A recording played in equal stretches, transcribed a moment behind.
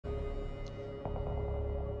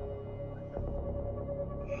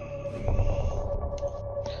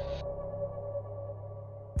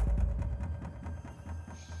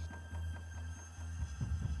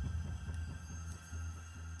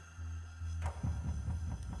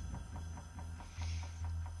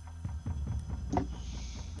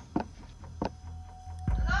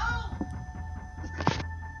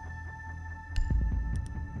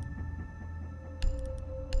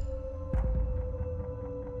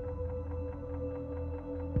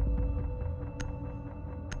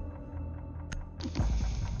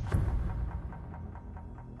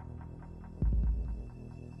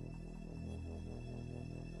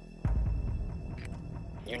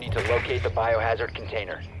You need to locate the biohazard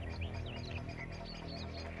container.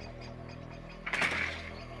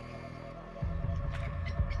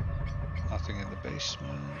 Nothing in the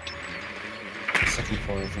basement. Second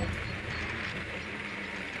floor as well.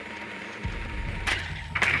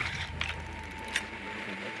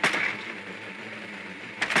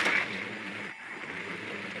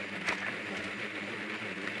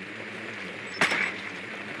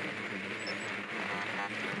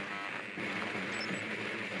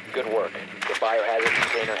 Good work. The biohazard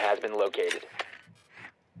container has been located.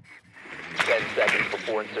 10 seconds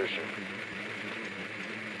before insertion.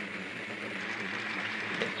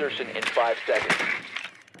 Insertion in 5 seconds.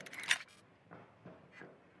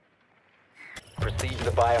 Proceed to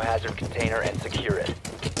the biohazard container and secure it.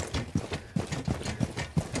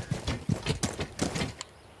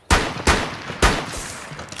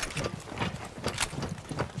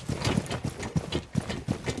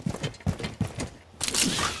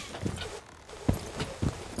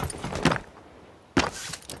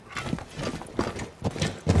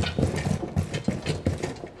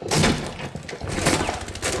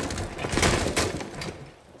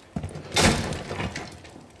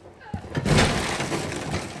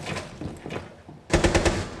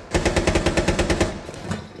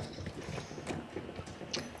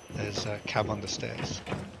 There's a cab on the stairs.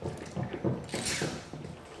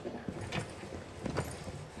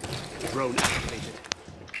 Drone activated.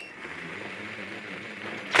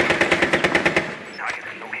 Target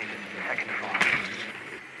is located. Second floor.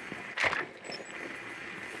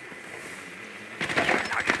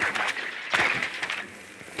 Target confirmed.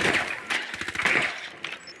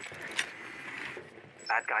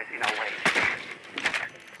 Bad guys in our way.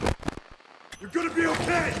 You're gonna be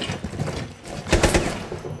okay!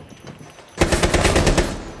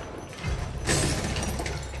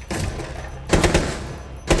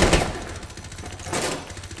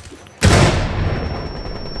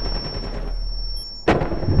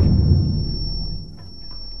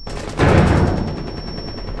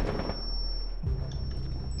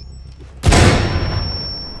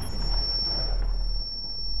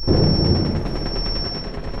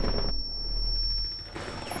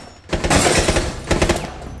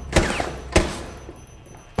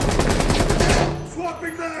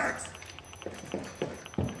 Swapping mags!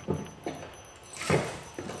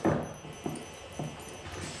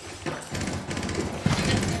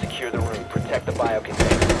 Secure the room. Protect the bio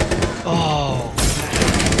container. Oh!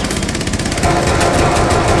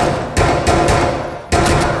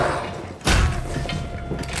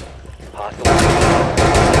 Hostile.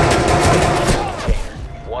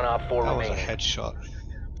 One op 4 That was a remaining. headshot.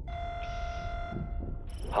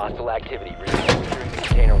 Hostile activity. Resume securing the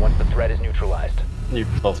container once the threat is neutralized. You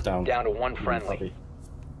both down. Down to one friendly. Copy.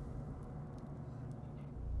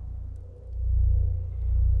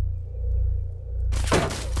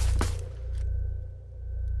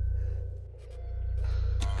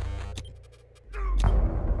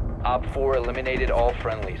 Op 4 eliminated all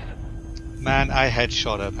friendlies. Man, I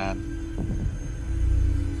headshot her, man.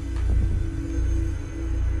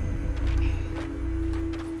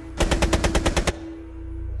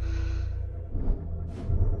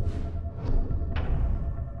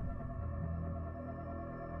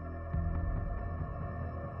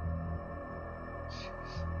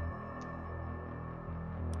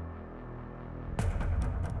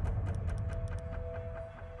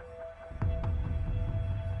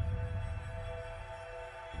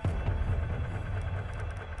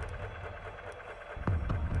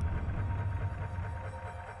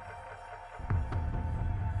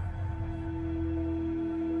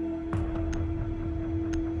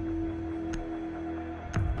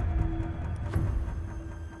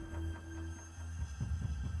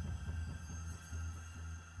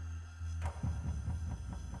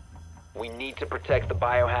 We need to protect the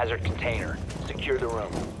biohazard container. Secure the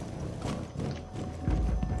room.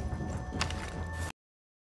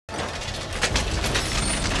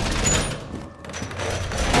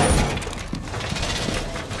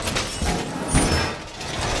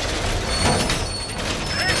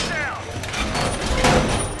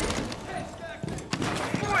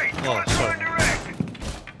 Oh, sorry.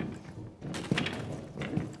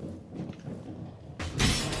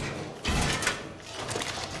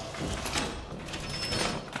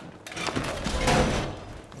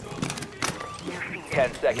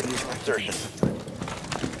 10 seconds to insertion.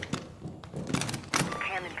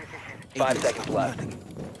 5 seconds left.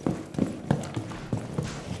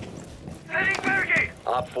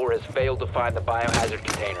 Op 4 has failed to find the biohazard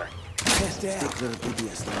container. Test out. Stick to the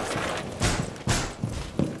BBS.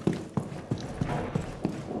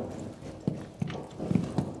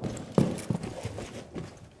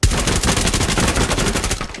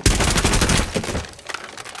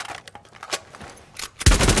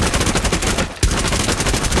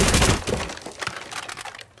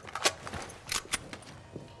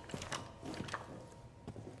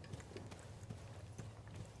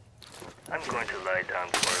 I'm going to lie down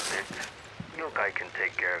for a bit. Your guy can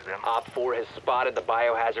take care of them. Op 4 has spotted the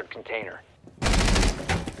biohazard container.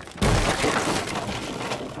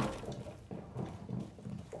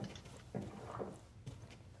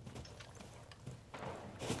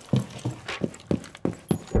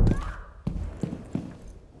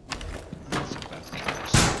 That's a bad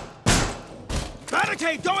case.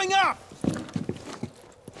 Barricade going up!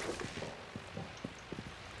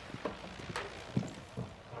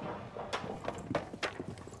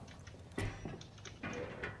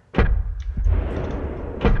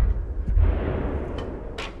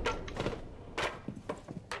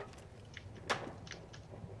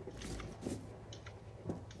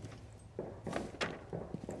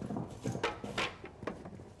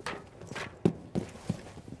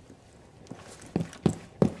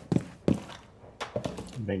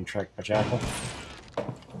 Being tracked by Jackal.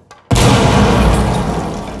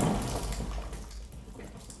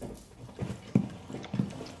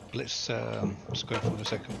 Let's go from the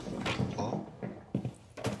second floor.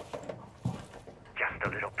 Just a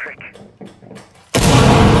little prick.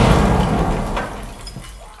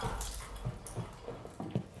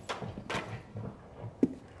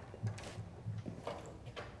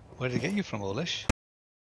 Where did it get you from, Olish?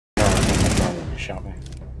 He shot me.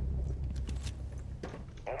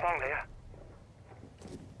 Along there.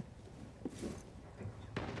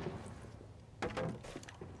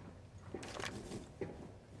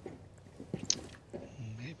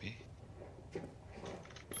 Maybe.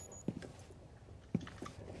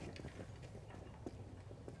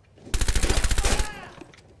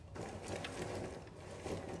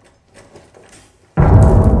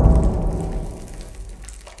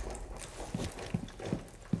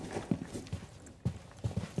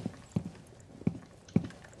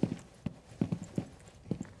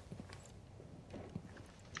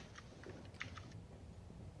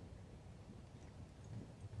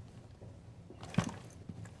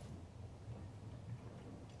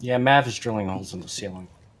 Yeah, Mav is drilling holes in the ceiling.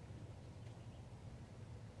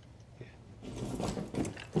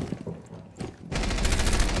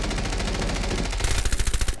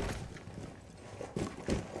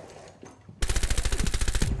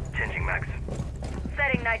 Changing max.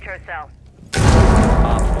 Setting nitro cell.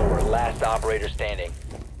 Op 4, last operator standing.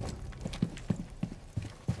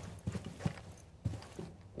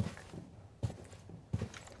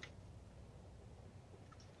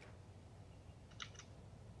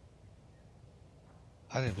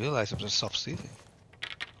 I didn't realize it was a soft ceiling.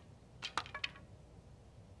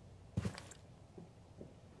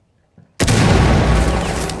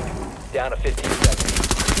 Down to 15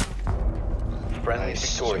 seconds. Friendly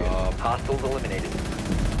Nice victorious. job. Hostiles eliminated.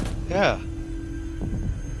 Yeah.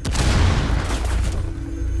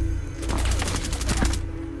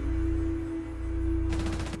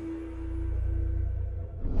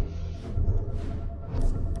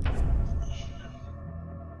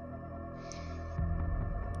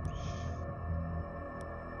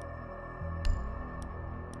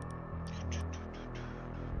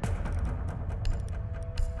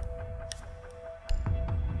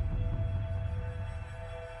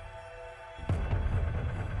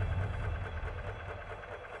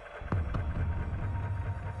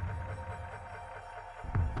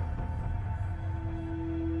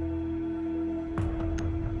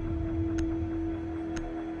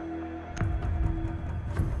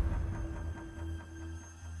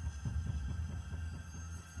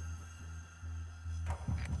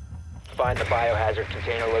 Find the biohazard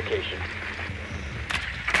container location.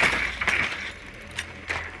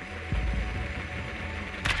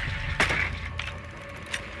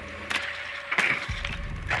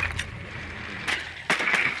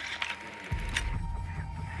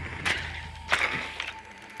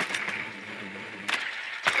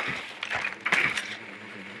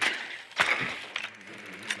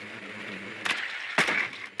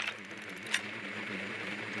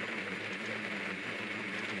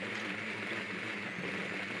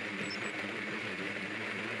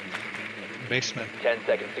 Basement. 10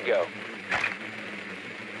 seconds to go.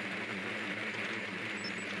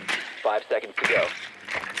 5 seconds to go.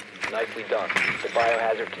 Nicely done. The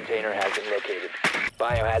biohazard container has been located.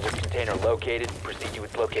 Biohazard container located. Proceed to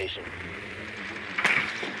its location.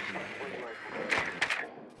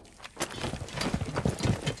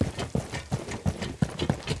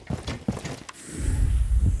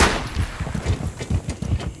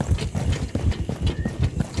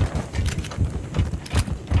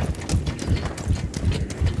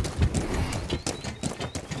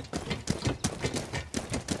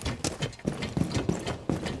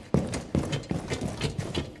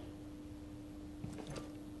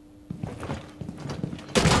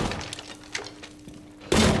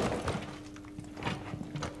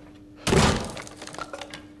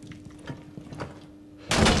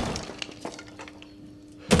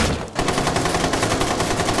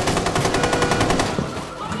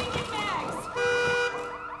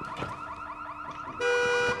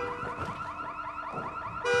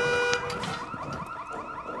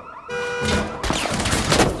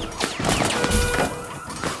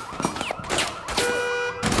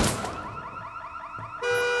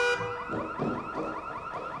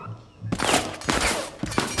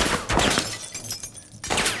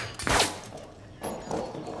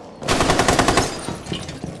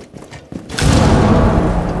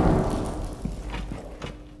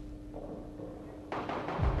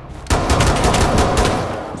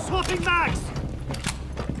 Swapping mags!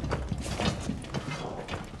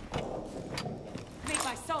 Make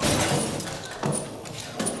my soul.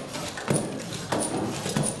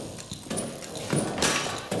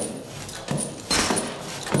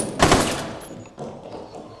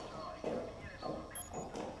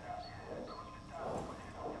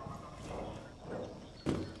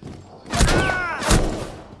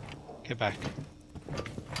 Get back.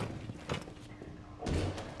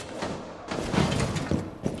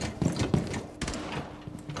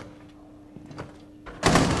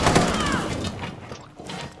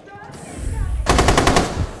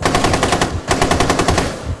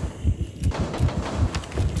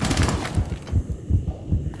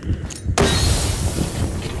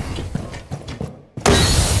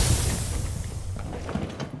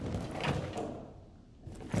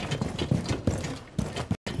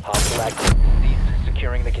 Hostile activity. Cease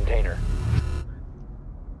securing the container.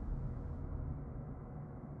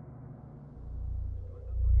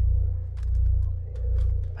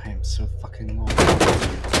 I am so fucking low.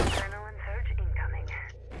 Adrenaline surge incoming.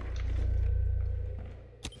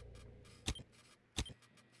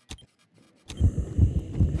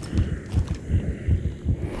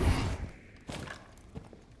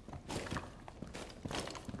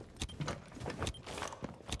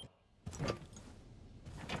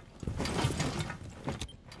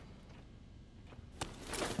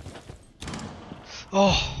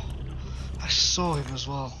 Oh, I saw him as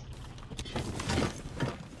well.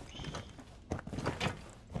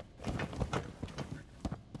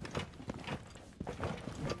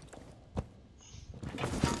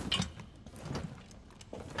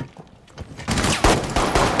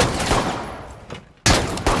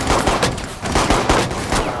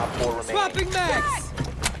 Op 4 remaining. Swapping mags!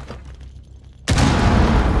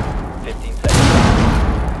 15 seconds.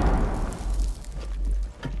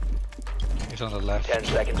 He's on the left. 10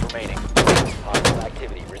 seconds remaining. Hostile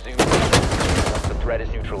activity. Resume once the threat is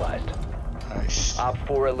neutralized. Nice. Op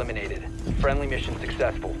 4 eliminated. Friendly mission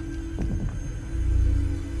successful.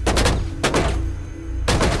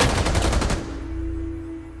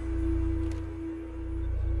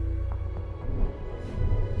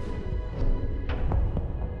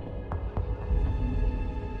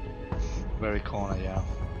 Very corner, yeah.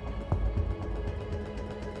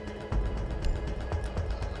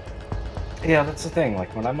 Yeah, that's the thing.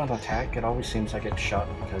 Like, when I'm on attack, it always seems I get shot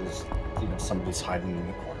because, you know, somebody's hiding in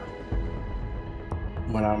the corner.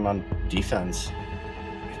 When I'm on defense,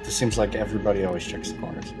 it just seems like everybody always checks the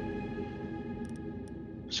corners.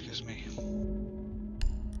 Excuse me.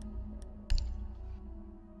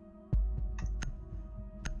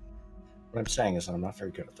 What I'm saying is that I'm not very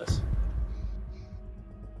good at this.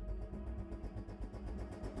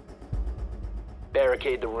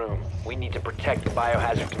 Barricade the room. We need to protect the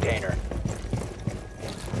biohazard container.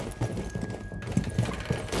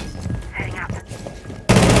 Heading up.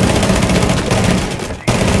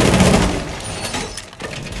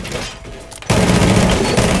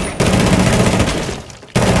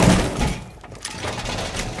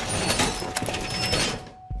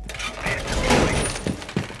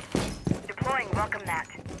 Deploying welcome mat.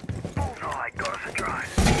 Bullseye, got us a drive.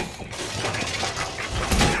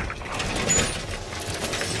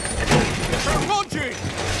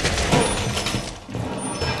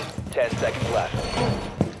 10 seconds left.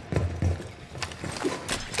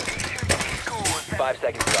 5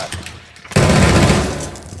 seconds left.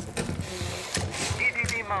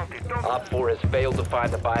 TDM mounted. Don't Op 4 has failed to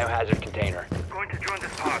find the biohazard container. going to join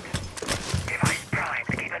this pod. Device primed.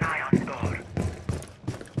 Keep an eye on door.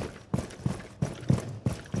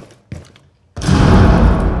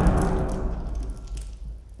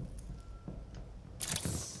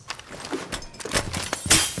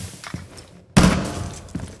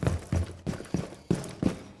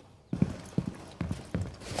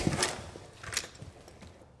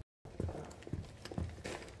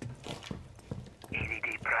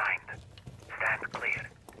 EDD primed. Stand clear.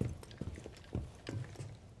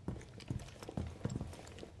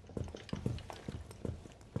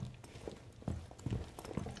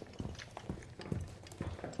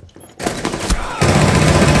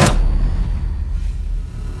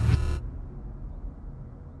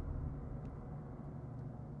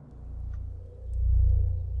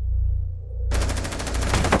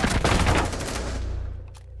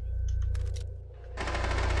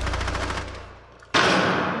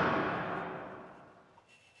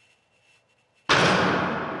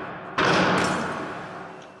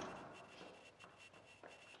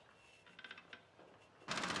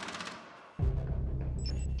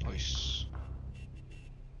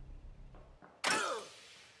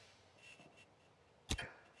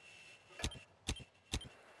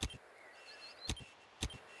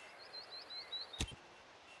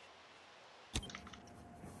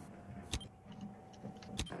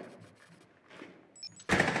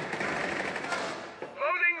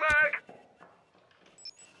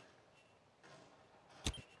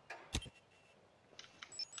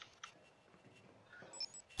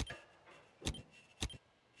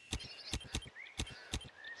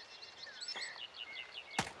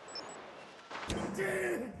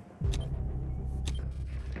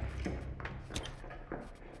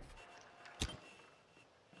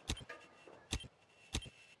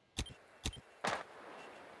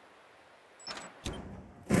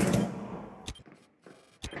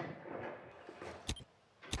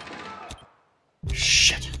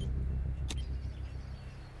 Shit.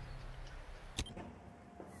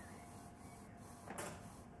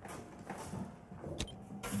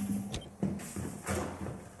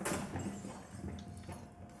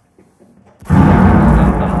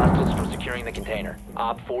 Stop the hostiles from securing the container.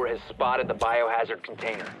 Op 4 has spotted the biohazard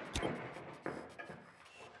container.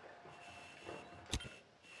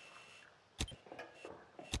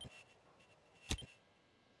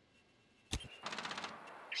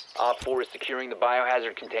 Op 4 is securing the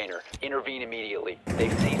biohazard container. Intervene immediately.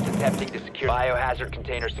 They've ceased attempting to secure biohazard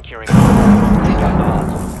container securing. Take out the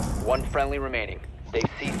hostiles. One friendly remaining. They've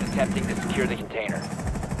ceased attempting to secure the container.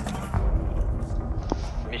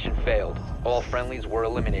 Mission failed. All friendlies were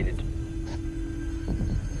eliminated.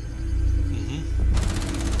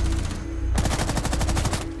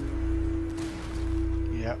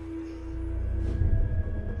 Yep.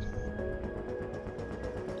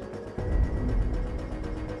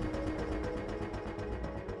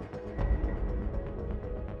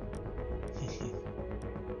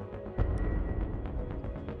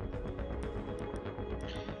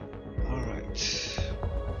 All right.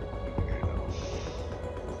 Okay, now.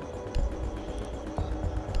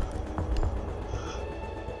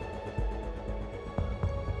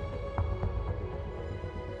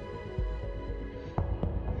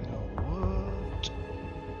 You know what?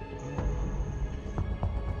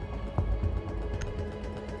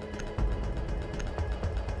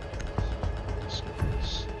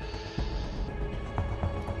 This.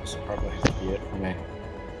 This will probably be it for me.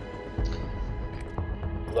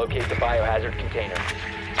 Locate the biohazard container.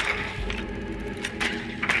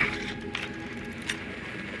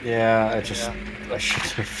 Yeah, I should have.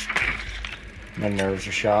 My nerves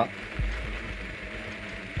are shot.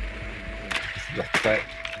 Wrecked that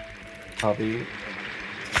hobby.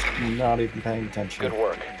 Just not even paying attention. Good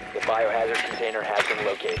work. The biohazard container has been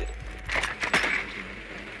located.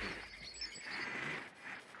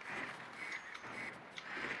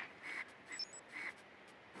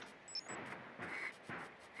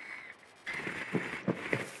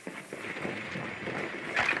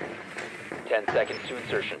 Ten seconds to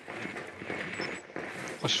insertion.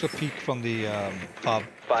 What's the peak from the far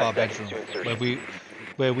Five bedroom seconds to insertion.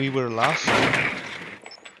 where we were last?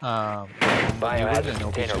 Biohazard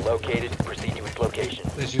container located. Proceed to its location.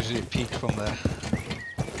 There's usually a peak from there.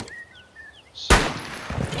 So,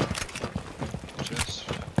 just,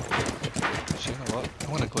 you know what?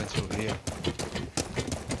 I want to go in through here.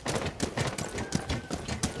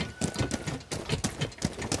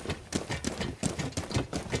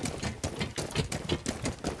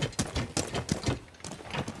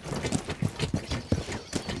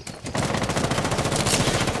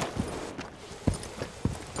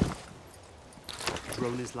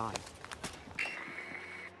 Drone is live.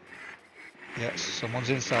 Yes, someone's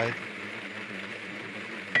inside.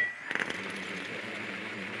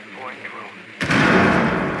 Going drone.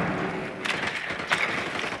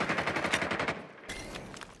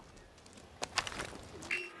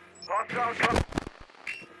 Hostile come.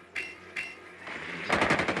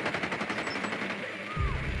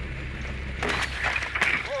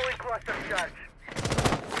 Throwing cluster charge.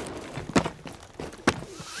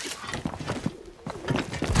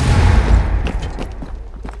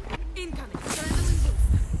 Incoming. Adrenaline boost.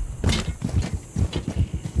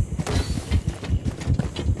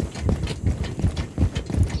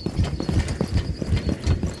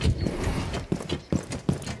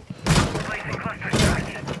 Placing cluster charge.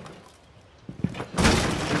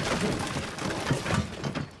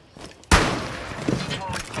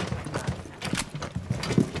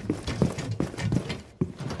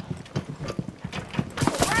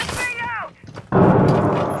 Blasting out!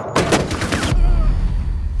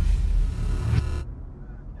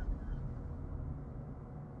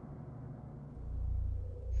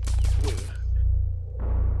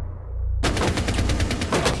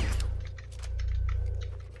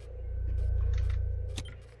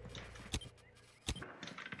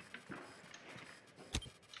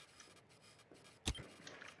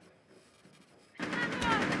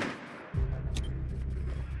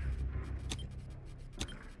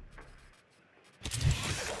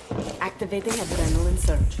 Activating adrenaline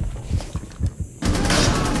surge.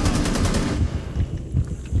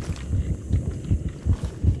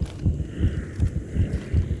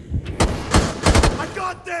 I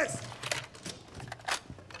got this!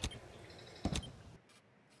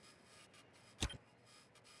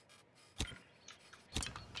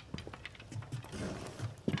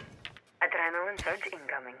 Adrenaline surge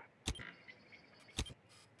incoming.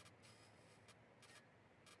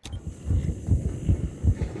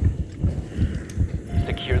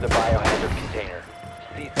 Secure the biohazard container.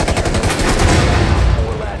 Cease securing.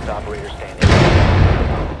 4 last operator standing.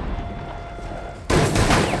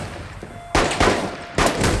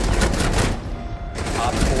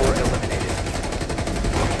 Op 4 eliminated.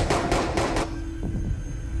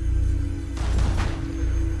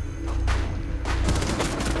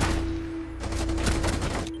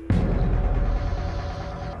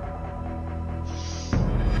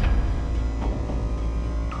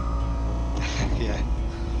 Yeah.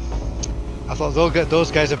 I thought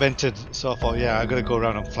those guys have entered, so I thought, yeah, I'm gonna go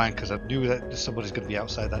around and flank because I knew that somebody's gonna be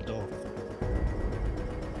outside that door.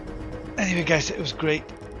 Anyway, guys, it was great.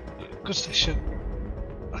 Good session.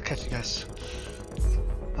 I'll catch you guys.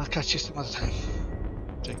 I'll catch you some other time.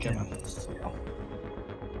 Take care, man. See ya.